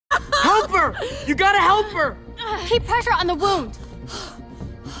Help her! You gotta help her! Keep pressure on the wound.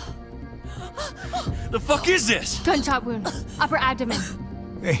 The fuck is this? Gunshot wound. Upper abdomen.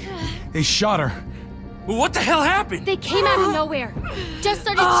 They shot her. Well, what the hell happened? They came out of nowhere. Just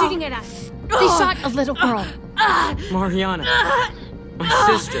started shooting at us. They shot a little girl. Mariana. My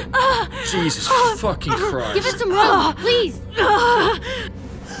sister. Jesus fucking Christ. Give us some room, please.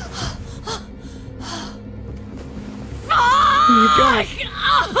 Oh my god.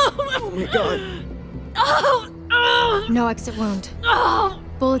 Oh my god. No exit wound.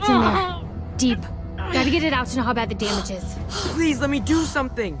 Bullets in there. Deep. Gotta get it out to know how bad the damage is. Please, let me do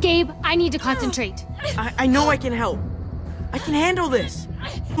something. Gabe, I need to concentrate. I know I can help. I can handle this.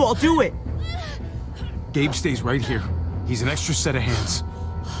 Well, I'll do it. Gabe stays right here. He's an extra set of hands.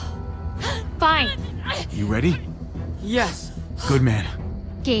 Fine. You ready? Yes. Good man.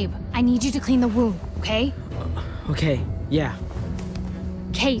 Gabe, I need you to clean the wound, okay? Okay, yeah.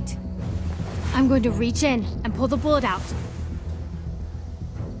 Kate, I'm going to reach in and pull the bullet out.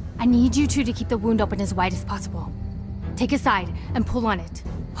 I need you two to keep the wound open as wide as possible. Take a side and pull on it.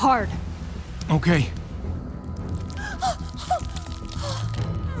 Hard. Okay.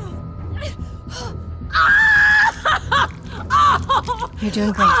 You're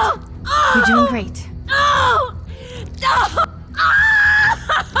doing great. You're doing great. No! No!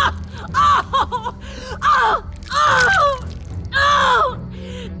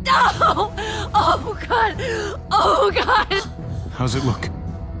 No! Oh, God! Oh, God! How's it look?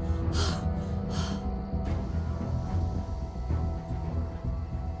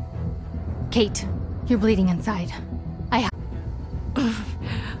 Kate, you're bleeding inside.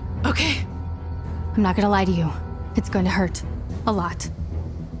 Okay. I'm not gonna lie to you. It's going to hurt. A lot.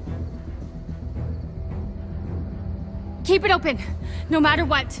 Keep it open, no matter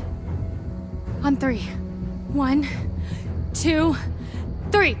what. On 3. 1, 2,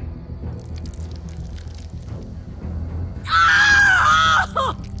 3. Oh!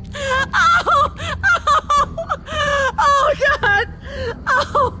 Oh! Oh, God!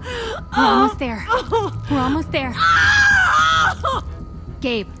 Oh! We're almost there. We're almost there. Oh!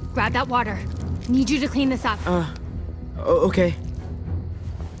 Gabe, grab that water. Need you to clean this up. Okay.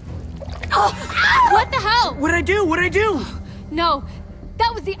 What the hell? What'd I do? What'd I do? No,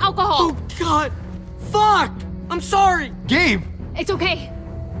 that was the alcohol. Oh, God! Fuck! I'm sorry! Gabe! It's okay.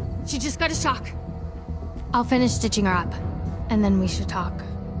 She just got a shock. I'll finish stitching her up, and then we should talk.